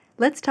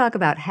Let's talk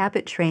about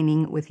habit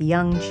training with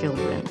young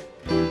children.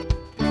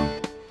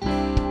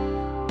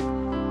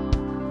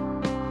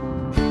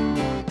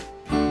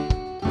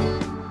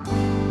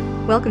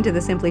 Welcome to the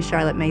Simply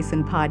Charlotte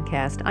Mason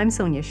podcast. I'm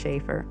Sonia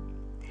Schaefer.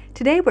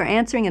 Today we're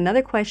answering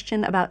another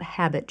question about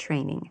habit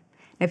training.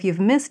 If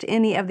you've missed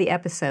any of the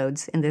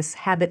episodes in this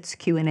Habits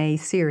Q&A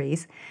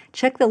series,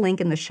 check the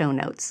link in the show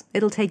notes.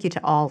 It'll take you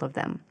to all of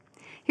them.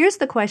 Here's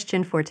the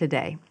question for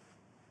today.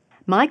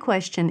 My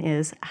question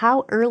is,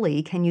 how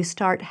early can you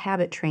start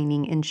habit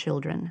training in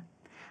children?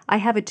 I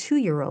have a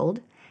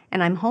 2-year-old,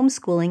 and I'm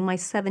homeschooling my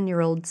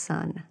 7-year-old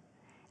son.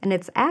 And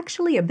it's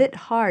actually a bit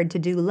hard to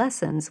do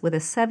lessons with a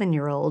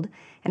 7-year-old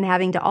and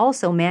having to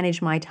also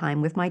manage my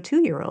time with my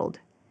 2-year-old.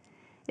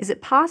 Is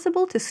it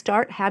possible to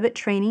start habit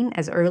training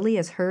as early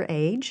as her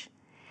age?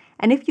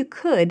 And if you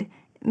could,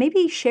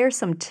 maybe share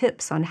some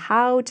tips on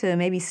how to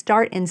maybe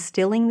start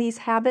instilling these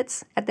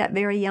habits at that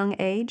very young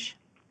age?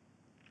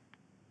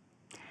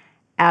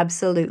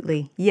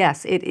 Absolutely.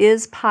 Yes, it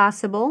is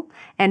possible,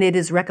 and it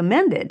is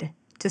recommended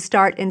to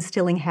start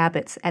instilling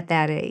habits at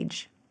that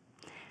age.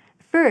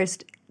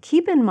 First,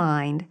 keep in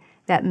mind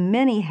that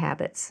many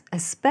habits,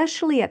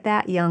 especially at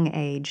that young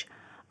age,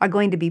 are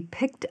going to be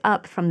picked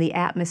up from the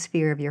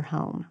atmosphere of your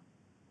home.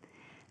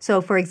 So,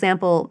 for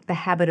example, the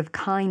habit of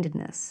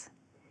kindness.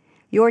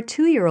 Your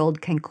 2-year-old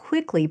can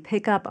quickly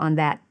pick up on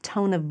that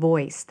tone of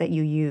voice that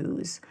you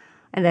use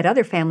and that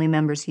other family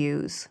members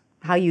use,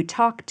 how you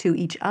talk to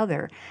each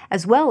other,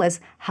 as well as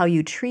how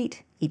you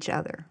treat each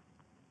other.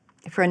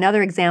 For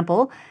another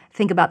example,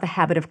 think about the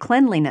habit of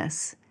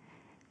cleanliness.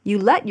 You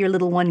let your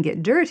little one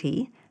get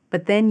dirty,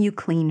 but then you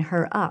clean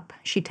her up.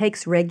 She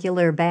takes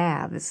regular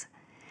baths.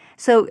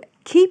 So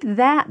keep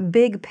that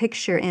big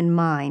picture in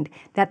mind,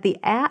 that the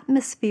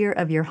atmosphere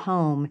of your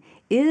home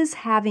is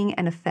having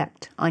an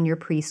effect on your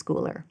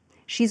preschooler.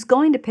 She's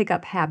going to pick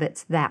up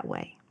habits that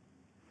way.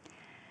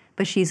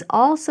 But she's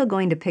also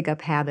going to pick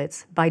up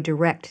habits by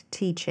direct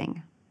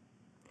teaching.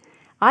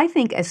 I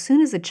think as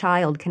soon as a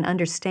child can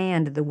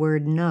understand the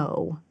word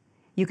no,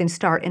 you can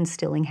start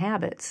instilling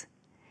habits.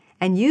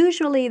 And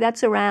usually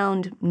that's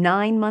around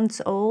 9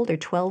 months old or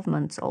 12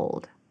 months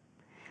old.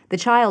 The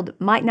child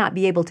might not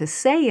be able to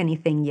say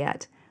anything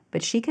yet,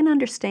 but she can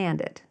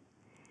understand it.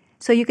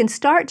 So you can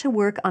start to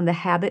work on the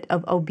habit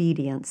of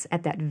obedience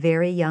at that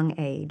very young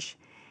age.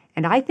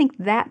 And I think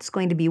that's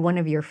going to be one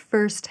of your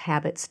first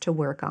habits to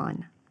work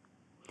on.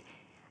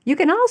 You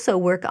can also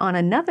work on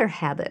another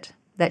habit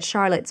that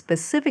Charlotte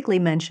specifically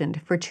mentioned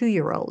for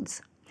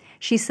 2-year-olds.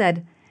 She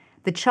said,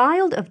 the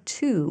child of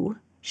 2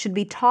 should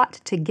be taught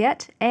to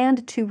get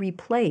and to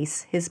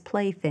replace his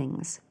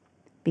playthings.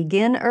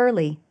 Begin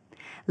early.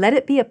 Let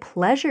it be a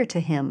pleasure to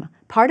him,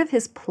 part of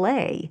his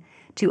play,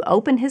 to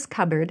open his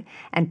cupboard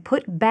and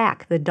put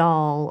back the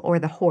doll or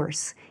the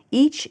horse,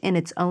 each in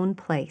its own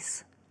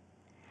place.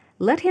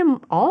 Let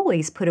him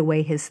always put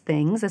away his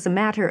things as a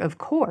matter of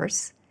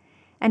course,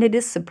 and it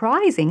is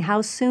surprising how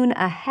soon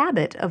a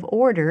habit of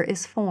order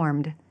is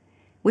formed,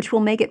 which will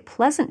make it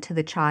pleasant to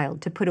the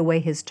child to put away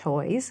his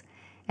toys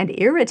and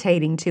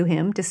irritating to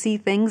him to see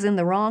things in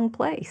the wrong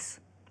place.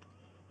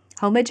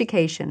 Home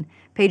Education,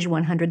 page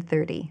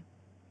 130.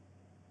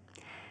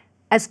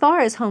 As far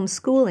as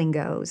homeschooling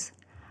goes,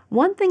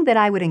 one thing that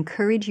I would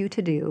encourage you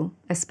to do,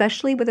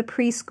 especially with a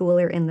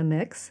preschooler in the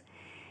mix,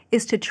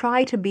 is to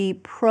try to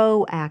be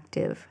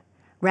proactive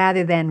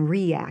rather than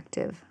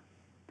reactive.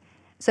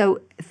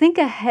 So think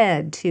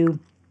ahead to,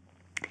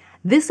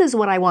 this is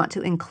what I want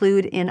to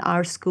include in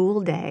our school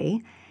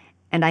day,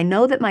 and I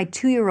know that my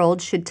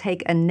 2-year-old should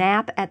take a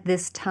nap at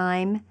this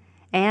time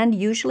and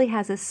usually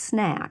has a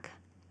snack.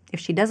 If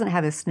she doesn't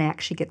have a snack,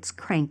 she gets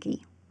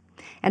cranky.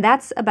 And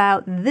that's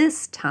about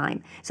this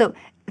time. So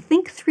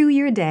think through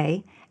your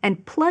day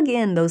and plug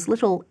in those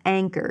little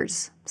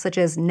anchors, such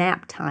as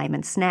nap time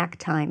and snack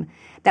time,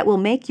 that will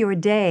make your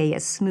day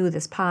as smooth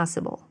as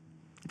possible.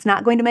 It's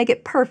not going to make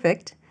it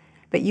perfect,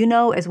 but you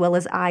know as well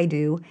as I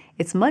do,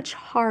 it's much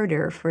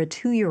harder for a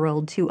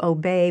 2-year-old to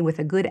obey with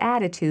a good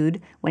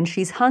attitude when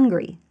she's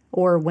hungry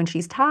or when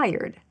she's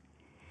tired.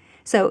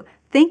 So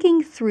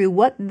thinking through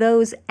what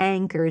those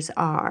anchors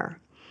are,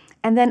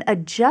 and then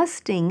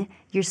adjusting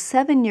your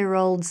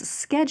 7-year-old's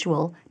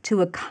schedule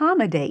to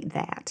accommodate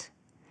that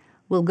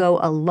will go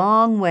a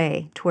long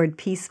way toward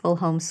peaceful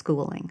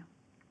homeschooling.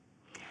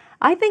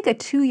 I think a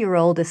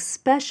 2-year-old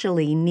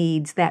especially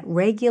needs that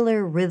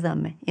regular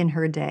rhythm in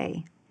her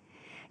day.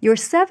 Your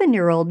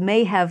 7-year-old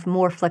may have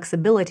more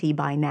flexibility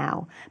by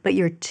now, but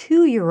your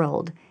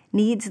 2-year-old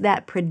needs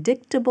that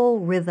predictable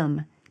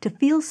rhythm to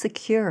feel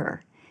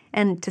secure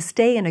and to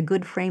stay in a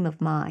good frame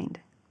of mind.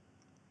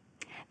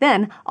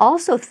 Then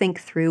also think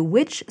through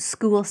which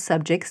school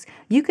subjects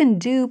you can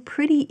do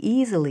pretty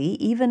easily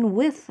even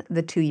with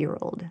the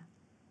 2-year-old.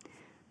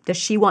 Does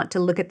she want to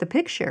look at the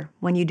picture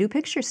when you do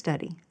picture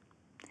study?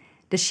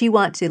 Does she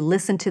want to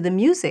listen to the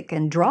music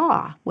and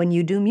draw when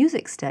you do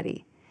music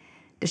study?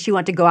 Does she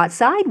want to go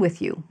outside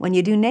with you when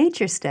you do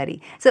nature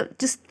study? So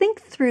just think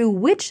through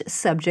which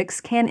subjects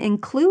can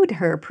include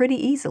her pretty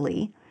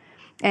easily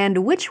and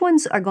which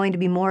ones are going to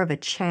be more of a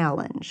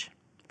challenge.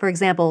 For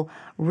example,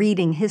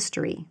 reading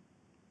history.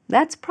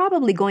 That's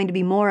probably going to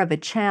be more of a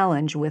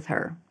challenge with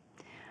her.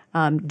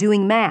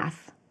 Doing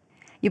math.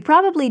 You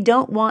probably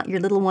don't want your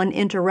little one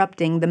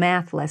interrupting the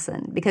math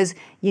lesson because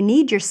you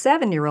need your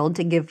 7-year-old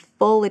to give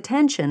full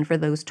attention for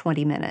those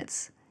 20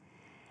 minutes.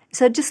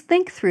 So just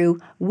think through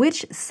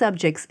which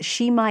subjects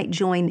she might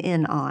join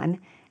in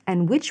on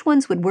and which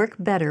ones would work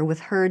better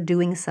with her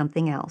doing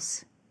something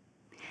else.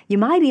 You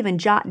might even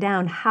jot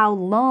down how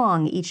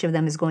long each of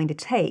them is going to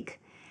take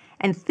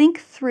and think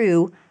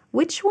through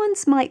which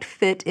ones might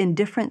fit in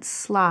different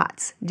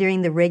slots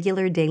during the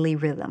regular daily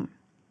rhythm.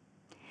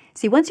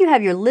 See, once you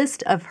have your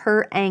list of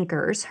her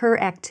anchors, her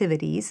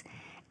activities,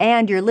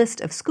 and your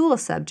list of school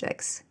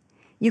subjects,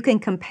 you can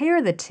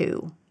compare the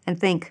two and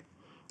think,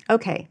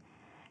 okay,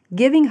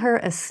 giving her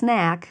a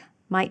snack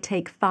might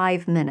take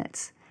 5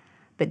 minutes,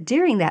 but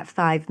during that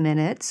 5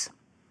 minutes,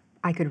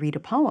 I could read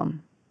a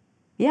poem.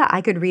 Yeah,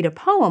 I could read a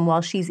poem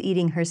while she's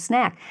eating her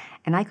snack,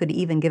 and I could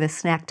even give a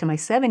snack to my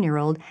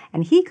 7-year-old,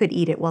 and he could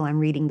eat it while I'm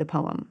reading the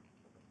poem.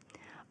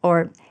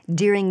 Or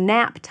during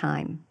nap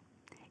time,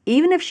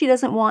 even if she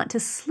doesn't want to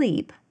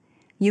sleep,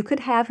 you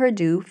could have her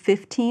do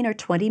 15 or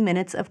 20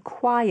 minutes of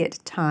quiet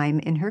time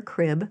in her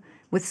crib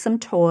with some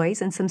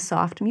toys and some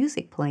soft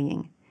music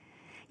playing.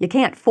 You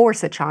can't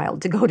force a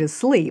child to go to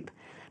sleep,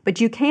 but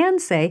you can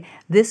say,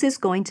 this is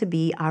going to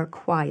be our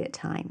quiet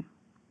time.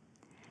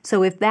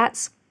 So if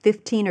that's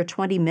 15 or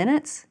 20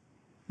 minutes,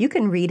 you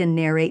can read and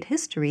narrate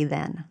history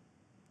then.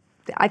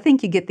 I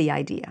think you get the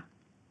idea.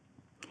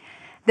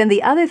 Then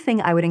the other thing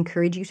I would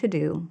encourage you to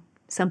do,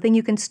 something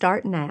you can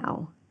start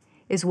now,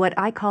 is what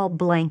I call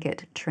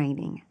blanket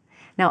training.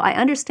 Now, I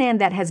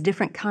understand that has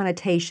different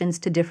connotations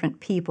to different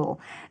people,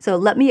 so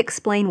let me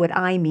explain what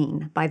I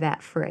mean by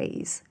that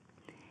phrase.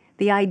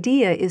 The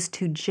idea is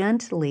to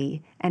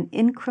gently and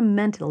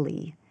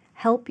incrementally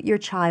help your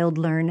child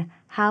learn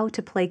how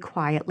to play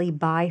quietly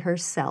by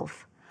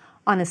herself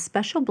on a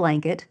special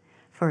blanket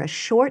for a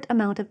short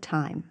amount of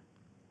time.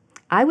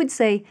 I would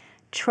say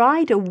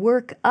try to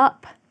work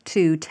up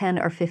to 10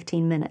 or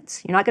 15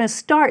 minutes. You're not going to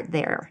start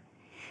there.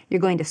 You're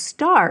going to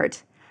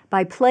start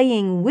by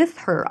playing with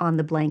her on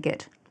the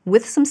blanket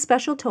with some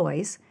special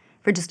toys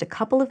for just a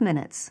couple of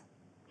minutes.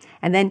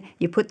 And then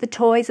you put the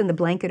toys and the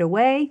blanket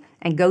away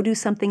and go do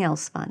something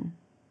else fun.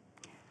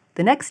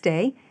 The next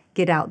day,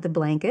 get out the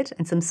blanket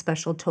and some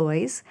special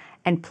toys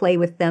and play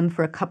with them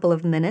for a couple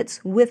of minutes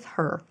with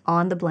her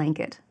on the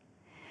blanket.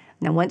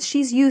 Now, once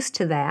she's used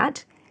to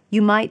that,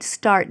 you might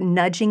start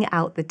nudging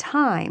out the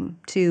time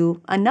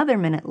to another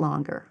minute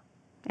longer,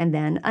 and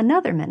then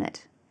another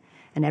minute.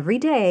 And every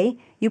day,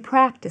 you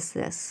practice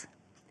this.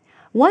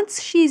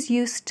 Once she's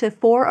used to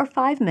 4 or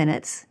 5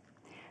 minutes,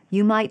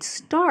 you might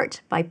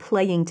start by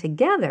playing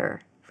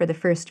together for the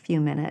first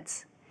few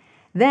minutes.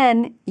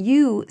 Then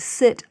you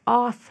sit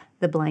off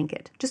the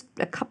blanket, just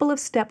a couple of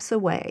steps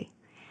away,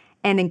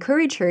 and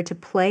encourage her to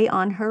play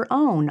on her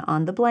own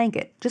on the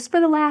blanket, just for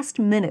the last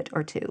minute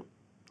or two.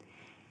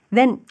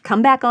 Then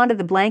come back onto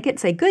the blanket,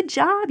 say, good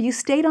job, you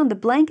stayed on the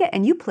blanket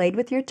and you played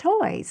with your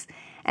toys.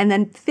 And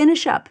then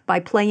finish up by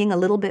playing a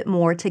little bit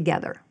more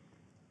together.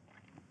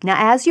 Now,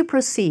 as you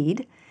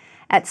proceed,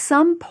 at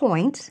some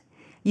point,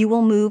 you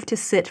will move to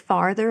sit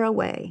farther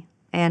away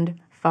and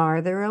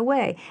farther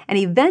away. And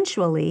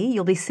eventually,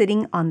 you'll be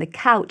sitting on the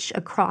couch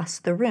across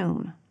the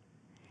room.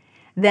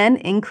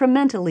 Then,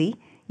 incrementally,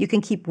 you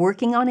can keep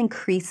working on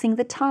increasing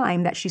the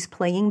time that she's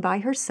playing by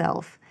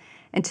herself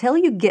until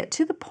you get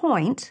to the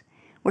point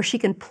where she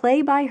can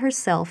play by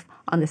herself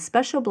on the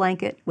special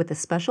blanket with the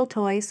special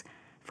toys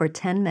for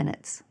 10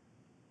 minutes.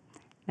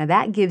 Now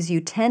that gives you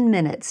 10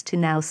 minutes to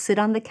now sit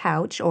on the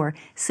couch or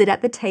sit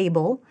at the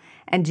table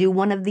and do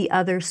one of the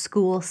other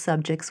school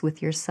subjects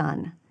with your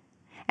son.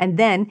 And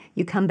then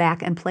you come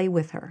back and play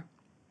with her.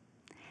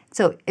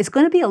 So it's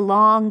going to be a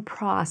long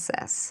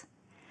process,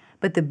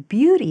 but the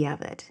beauty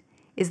of it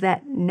is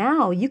that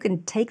now you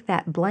can take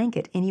that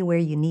blanket anywhere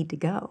you need to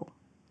go.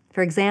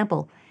 For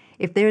example,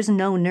 if there's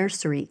no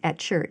nursery at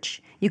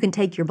church, you can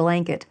take your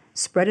blanket,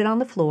 spread it on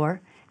the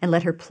floor, and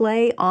let her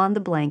play on the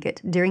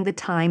blanket during the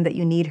time that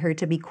you need her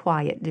to be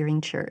quiet during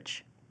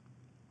church.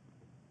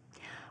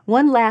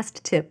 One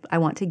last tip I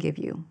want to give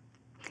you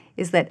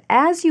is that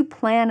as you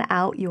plan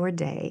out your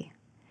day,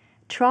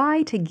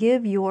 try to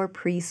give your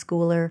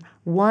preschooler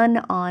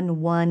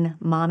one-on-one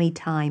mommy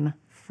time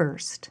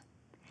first,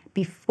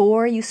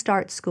 before you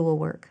start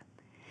schoolwork,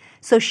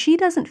 so she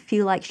doesn't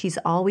feel like she's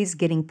always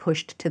getting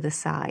pushed to the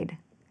side.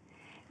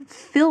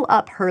 Fill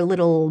up her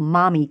little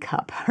mommy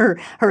cup, her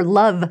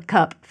love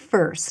cup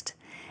first.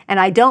 And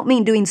I don't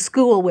mean doing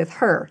school with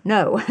her,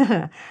 no.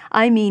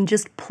 I mean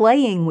just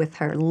playing with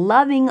her,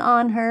 loving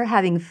on her,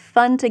 having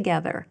fun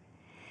together.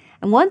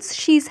 And once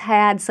she's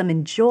had some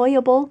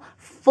enjoyable,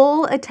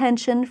 full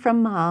attention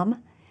from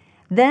Mom,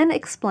 then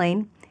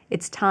explain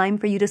it's time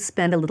for you to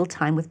spend a little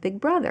time with Big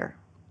Brother.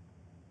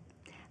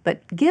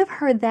 But give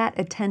her that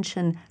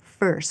attention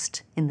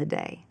first in the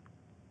day.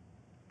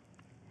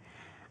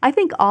 I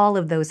think all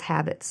of those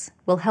habits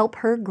will help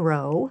her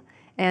grow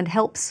and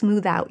help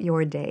smooth out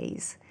your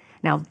days.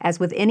 Now, as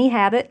with any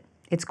habit,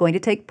 It's going to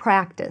take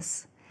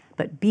practice,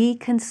 but be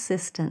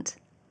consistent.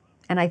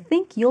 And I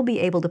think you'll be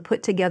able to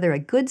put together a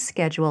good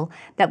schedule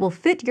that will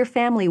fit your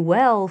family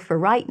well for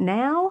right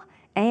now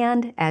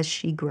and as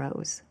she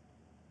grows.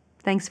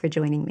 Thanks for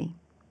joining me.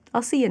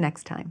 I'll see you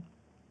next time.